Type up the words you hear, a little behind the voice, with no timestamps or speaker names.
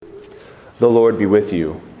The Lord be with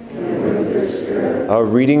you. And with your spirit. A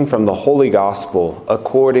reading from the Holy Gospel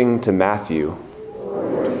according to Matthew.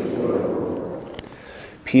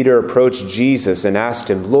 Peter approached Jesus and asked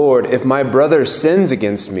him, "Lord, if my brother sins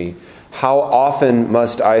against me, how often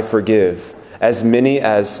must I forgive? As many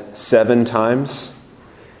as 7 times?"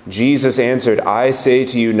 Jesus answered, "I say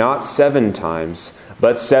to you, not 7 times,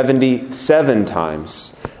 but 77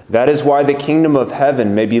 times. That is why the kingdom of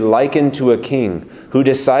heaven may be likened to a king who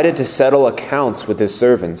decided to settle accounts with his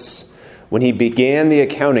servants. When he began the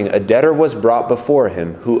accounting, a debtor was brought before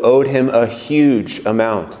him who owed him a huge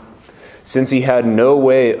amount. Since he had no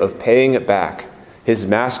way of paying it back, his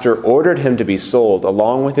master ordered him to be sold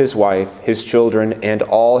along with his wife, his children, and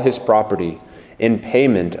all his property in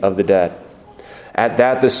payment of the debt. At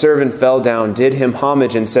that the servant fell down, did him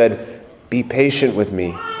homage, and said, 'Be patient with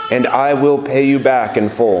me, and I will pay you back in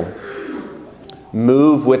full.'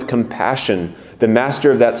 Moved with compassion, the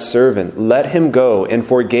master of that servant let him go and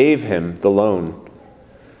forgave him the loan.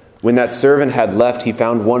 When that servant had left, he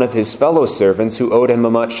found one of his fellow servants who owed him a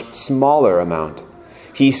much smaller amount.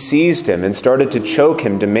 He seized him and started to choke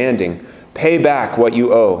him, demanding, 'Pay back what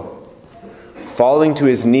you owe.' Falling to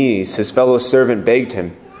his knees, his fellow servant begged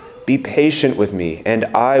him, 'Be patient with me, and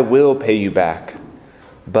I will pay you back.'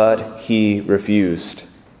 But he refused.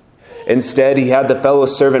 Instead, he had the fellow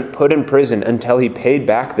servant put in prison until he paid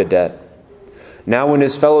back the debt. Now when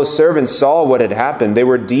his fellow servants saw what had happened, they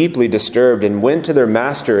were deeply disturbed and went to their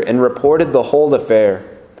master and reported the whole affair.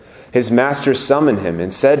 His master summoned him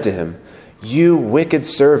and said to him, 'You wicked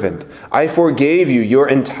servant, I forgave you your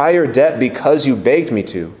entire debt because you begged me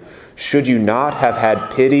to. Should you not have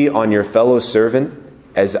had pity on your fellow servant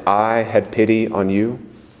as I had pity on you?'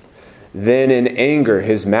 Then in anger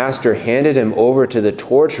his master handed him over to the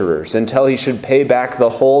torturers until he should pay back the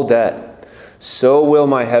whole debt. So will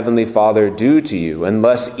my heavenly Father do to you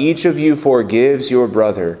unless each of you forgives your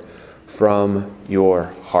brother from your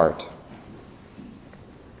heart."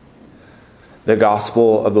 The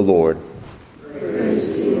Gospel of the Lord. Praise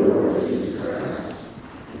to you, Lord Jesus Christ.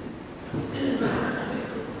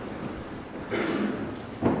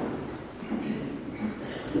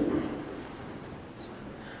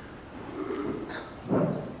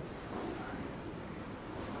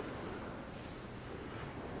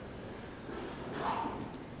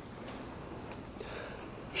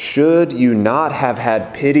 Should you not have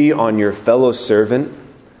had pity on your fellow servant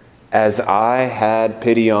as I had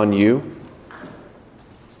pity on you?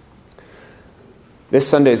 This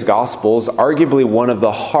Sunday's Gospel is arguably one of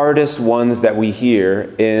the hardest ones that we hear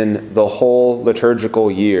in the whole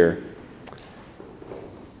liturgical year.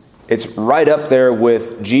 It's right up there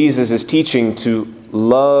with Jesus' teaching to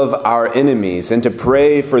love our enemies and to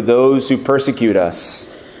pray for those who persecute us.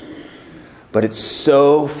 But it's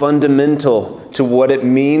so fundamental to what it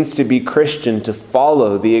means to be Christian, to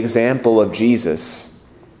follow the example of Jesus.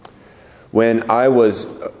 When I was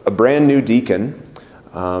a brand new deacon,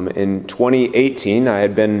 in 2018, I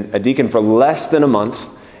had been a deacon for less than a month,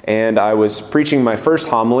 and I was preaching my first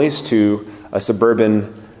homilies to a suburban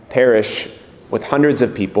parish with hundreds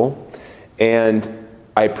of people. And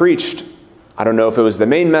I preached, I don't know if it was the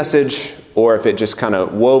main message or if it just kind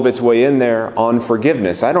of wove its way in there, on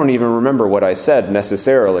forgiveness. I don't even remember what I said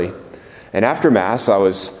necessarily. And after Mass, I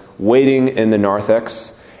was waiting in the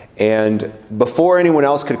narthex, and before anyone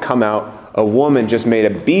else could come out, a woman just made a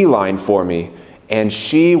beeline for me, and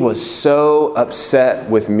she was so upset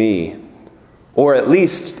with me. Or at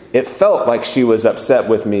least it felt like she was upset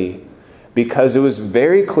with me, because it was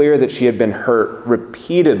very clear that she had been hurt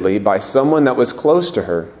repeatedly by someone that was close to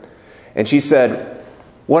her. And she said,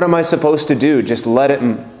 "What am I supposed to do? Just let it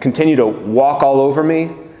continue to walk all over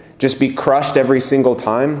me? Just be crushed every single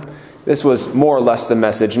time?" This was more or less the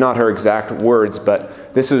message, not her exact words, but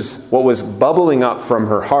this is what was bubbling up from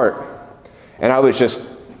her heart. And I was just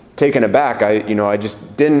taken aback. I just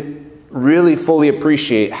didn't really fully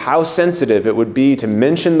appreciate how sensitive it would be to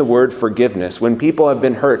mention the word forgiveness when people have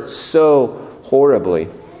been hurt so horribly.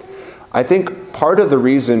 I think part of the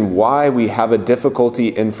reason why we have a difficulty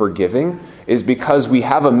in forgiving is because we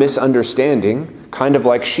have a misunderstanding, kind of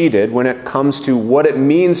like she did, when it comes to what it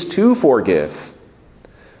means to forgive.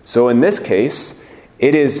 So in this case,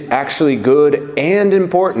 it is actually good and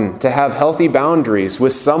important to have healthy boundaries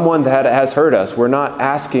with someone that has hurt us. We're not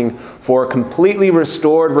asking for a completely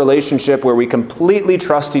restored relationship where we completely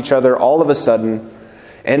trust each other all of a sudden,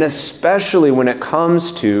 and especially when it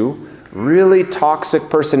comes to really toxic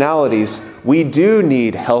personalities, we do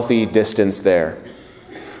need healthy distance there.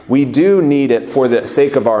 We do need it for the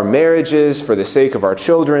sake of our marriages, for the sake of our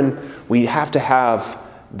children. We have to have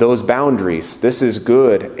those boundaries. This is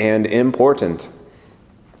good and important.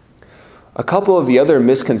 A couple of the other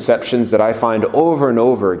misconceptions that I find over and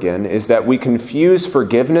over again is that we confuse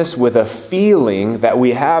forgiveness with a feeling that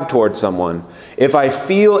we have towards someone. If I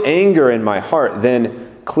feel anger in my heart,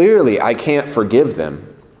 then clearly I can't forgive them.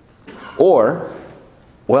 Or,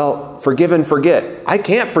 well, forgive and forget. I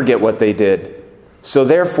can't forget what they did, so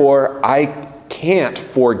therefore I can't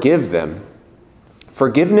forgive them.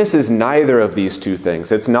 Forgiveness is neither of these two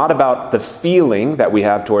things. It's not about the feeling that we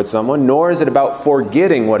have towards someone, nor is it about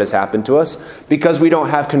forgetting what has happened to us, because we don't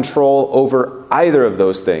have control over either of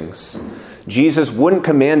those things. Jesus wouldn't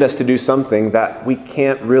command us to do something that we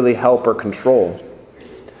can't really help or control.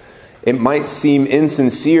 It might seem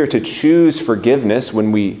insincere to choose forgiveness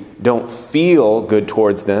when we don't feel good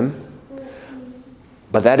towards them,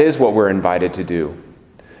 but that is what we're invited to do.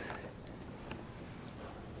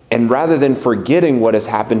 And rather than forgetting what has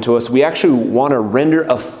happened to us, we actually want to render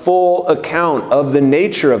a full account of the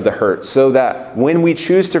nature of the hurt, so that when we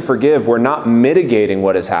choose to forgive, we're not mitigating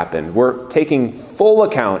what has happened. We're taking full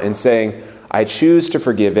account and saying, I choose to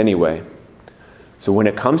forgive anyway. So when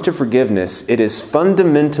it comes to forgiveness, it is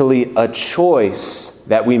fundamentally a choice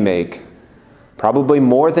that we make, probably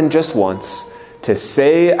more than just once, to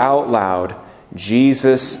say out loud,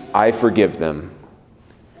 Jesus, I forgive them.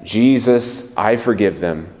 Jesus, I forgive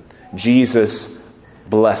them. Jesus,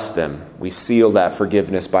 bless them. We seal that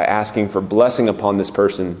forgiveness by asking for blessing upon this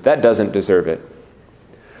person that doesn't deserve it.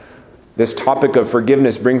 This topic of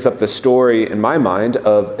forgiveness brings up the story, in my mind,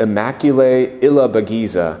 of Immaculée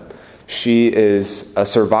Ilibagiza. She is a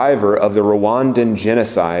survivor of the Rwandan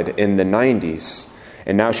genocide in the 90s.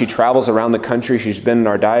 And now she travels around the country. She's been in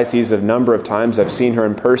our diocese a number of times. I've seen her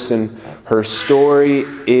in person. Her story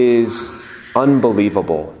is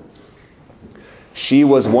unbelievable. She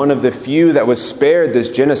was one of the few that was spared this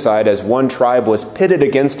genocide, as one tribe was pitted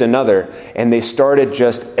against another, and they started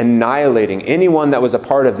just annihilating anyone that was a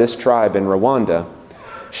part of this tribe in Rwanda.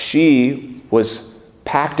 She was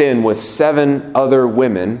packed in with 7 other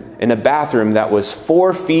women in a bathroom that was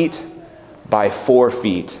 4 feet by 4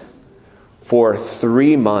 feet for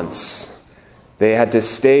 3 months. They had to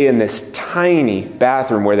stay in this tiny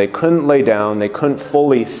bathroom where they couldn't lay down, they couldn't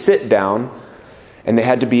fully sit down, and they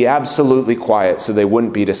had to be absolutely quiet so they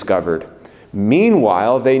wouldn't be discovered.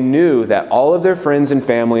 Meanwhile, they knew that all of their friends and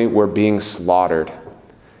family were being slaughtered.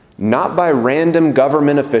 Not by random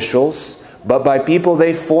government officials, but by people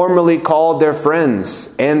they formerly called their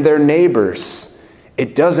friends and their neighbors.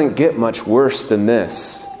 It doesn't get much worse than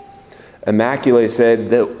this. Immaculée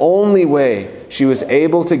said the only way she was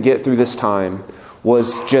able to get through this time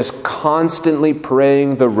was just constantly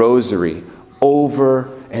praying the rosary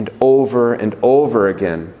over and over and over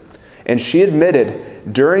again. And she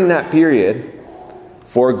admitted during that period,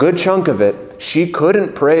 for a good chunk of it, she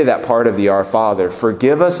couldn't pray that part of the Our Father,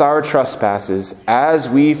 forgive us our trespasses as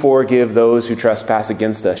we forgive those who trespass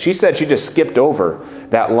against us. She said she just skipped over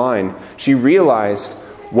that line. She realized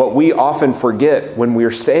what we often forget when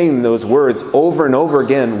we're saying those words over and over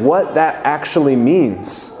again, what that actually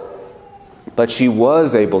means. But she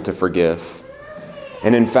was able to forgive.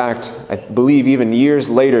 And in fact, I believe even years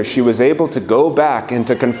later, she was able to go back and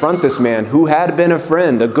to confront this man who had been a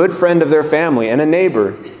friend, a good friend of their family and a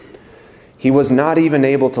neighbor. He was not even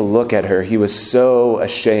able to look at her. He was so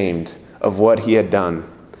ashamed of what he had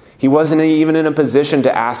done. He wasn't even in a position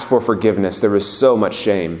to ask for forgiveness. There was so much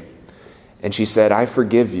shame. And she said, I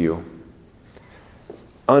forgive you.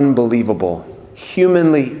 Unbelievable,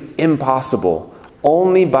 humanly impossible.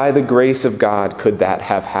 Only by the grace of God could that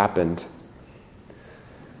have happened.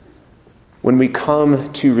 When we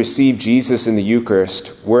come to receive Jesus in the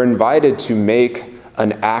Eucharist, we're invited to make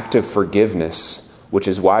an act of forgiveness, which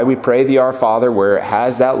is why we pray the Our Father, where it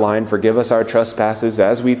has that line, forgive us our trespasses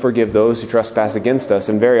as we forgive those who trespass against us.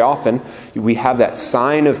 And very often we have that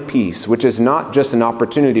sign of peace, which is not just an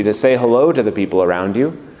opportunity to say hello to the people around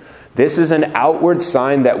you. This is an outward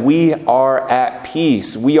sign that we are at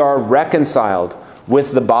peace. We are reconciled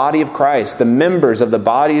with the body of Christ, the members of the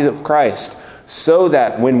body of Christ, so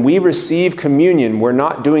that when we receive communion, we're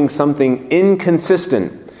not doing something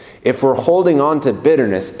inconsistent. If we're holding on to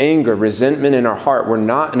bitterness, anger, resentment in our heart, we're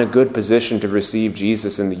not in a good position to receive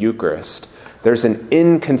Jesus in the Eucharist. There's an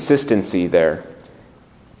inconsistency there.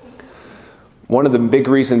 One of the big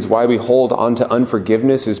reasons why we hold on to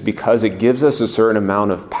unforgiveness is because it gives us a certain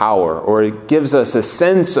amount of power, or it gives us a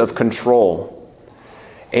sense of control.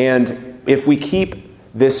 And if we keep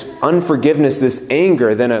this unforgiveness, this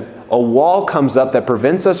anger, then a wall comes up that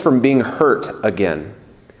prevents us from being hurt again.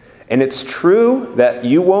 And it's true that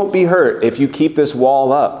you won't be hurt if you keep this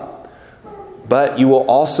wall up, but you will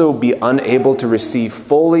also be unable to receive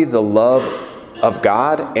fully the love of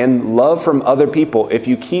God and love from other people if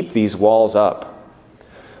you keep these walls up.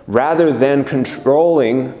 Rather than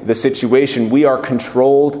controlling the situation, we are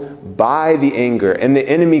controlled by the anger, and the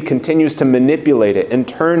enemy continues to manipulate it and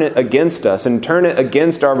turn it against us and turn it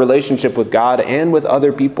against our relationship with God and with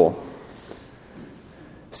other people.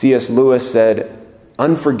 C.S. Lewis said,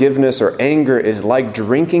 "Unforgiveness or anger is like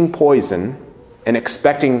drinking poison and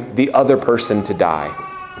expecting the other person to die."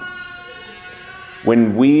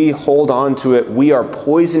 When we hold on to it, we are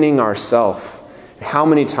poisoning ourselves. How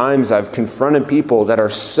many times I've confronted people that are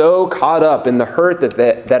so caught up in the hurt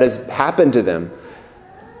that has happened to them.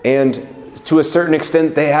 And to a certain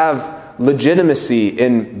extent, they have legitimacy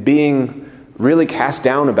in being really cast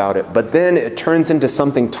down about it. But then it turns into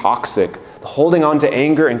something toxic. Holding on to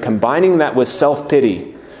anger and combining that with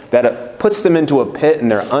self-pity, that it puts them into a pit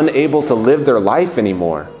and they're unable to live their life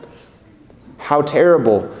anymore. How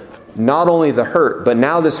terrible. Not only the hurt, but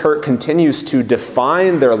now this hurt continues to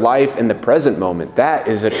define their life in the present moment. That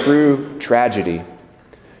is a true tragedy.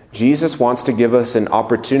 Jesus wants to give us an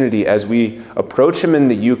opportunity as we approach him in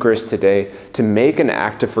the Eucharist today to make an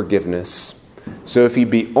act of forgiveness. So if you'd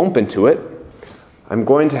be open to it, I'm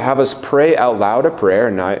going to have us pray out loud a prayer.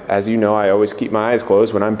 And as you know, I always keep my eyes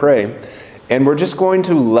closed when I'm praying. And we're just going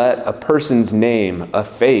to let a person's name, a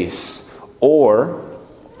face, or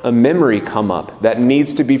a memory come up that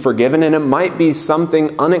needs to be forgiven, and it might be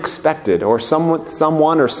something unexpected or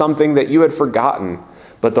someone or something that you had forgotten,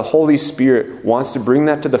 but the Holy Spirit wants to bring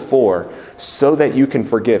that to the fore so that you can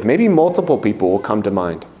forgive. Maybe multiple people will come to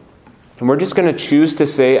mind. And we're just going to choose to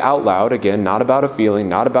say out loud, again, not about a feeling,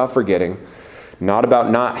 not about forgetting, not about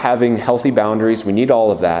not having healthy boundaries. We need all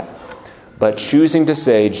of that. But choosing to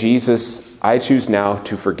say, "Jesus, I choose now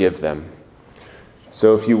to forgive them."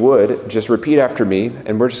 So if you would, just repeat after me,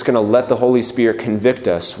 and we're just going to let the Holy Spirit convict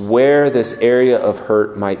us where this area of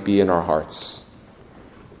hurt might be in our hearts.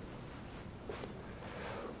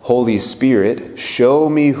 Holy Spirit, show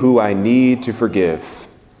me who I need to forgive.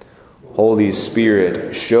 Holy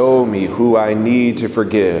Spirit, show me who I need to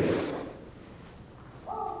forgive.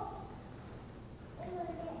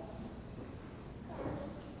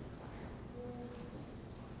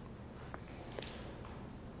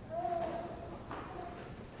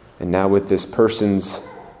 And now with this person's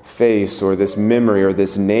face or this memory or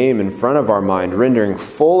this name in front of our mind, rendering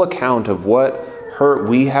full account of what hurt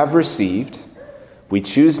we have received, we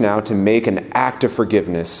choose now to make an act of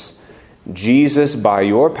forgiveness. Jesus, by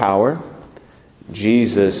your power,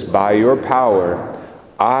 Jesus, by your power,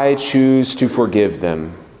 I choose to forgive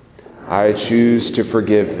them. I choose to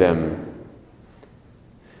forgive them.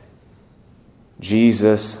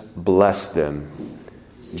 Jesus, bless them.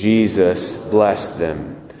 Jesus, bless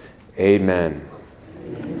them. Amen.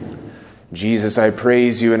 Jesus, I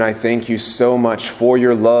praise you and I thank you so much for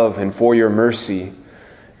your love and for your mercy.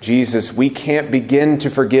 Jesus, we can't begin to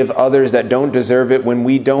forgive others that don't deserve it when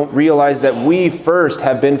we don't realize that we first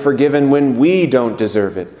have been forgiven when we don't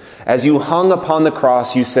deserve it. As you hung upon the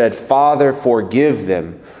cross, you said, "Father, forgive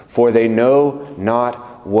them, for they know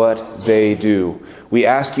not what they do." We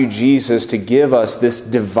ask you, Jesus, to give us this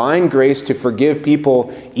divine grace to forgive people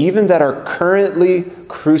even that are currently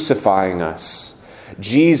crucifying us.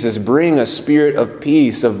 Jesus, bring a spirit of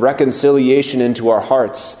peace, of reconciliation into our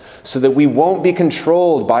hearts so that we won't be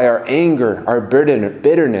controlled by our anger, our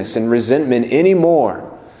bitterness, and resentment anymore.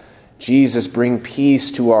 Jesus, bring peace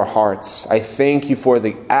to our hearts. I thank you for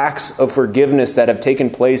the acts of forgiveness that have taken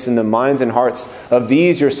place in the minds and hearts of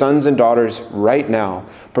these, your sons and daughters, right now,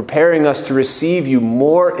 preparing us to receive you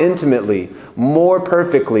more intimately, more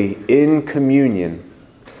perfectly in communion.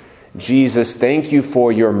 Jesus, thank you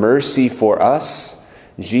for your mercy for us.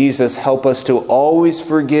 Jesus, help us to always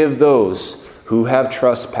forgive those who have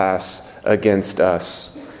trespassed against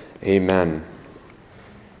us. Amen.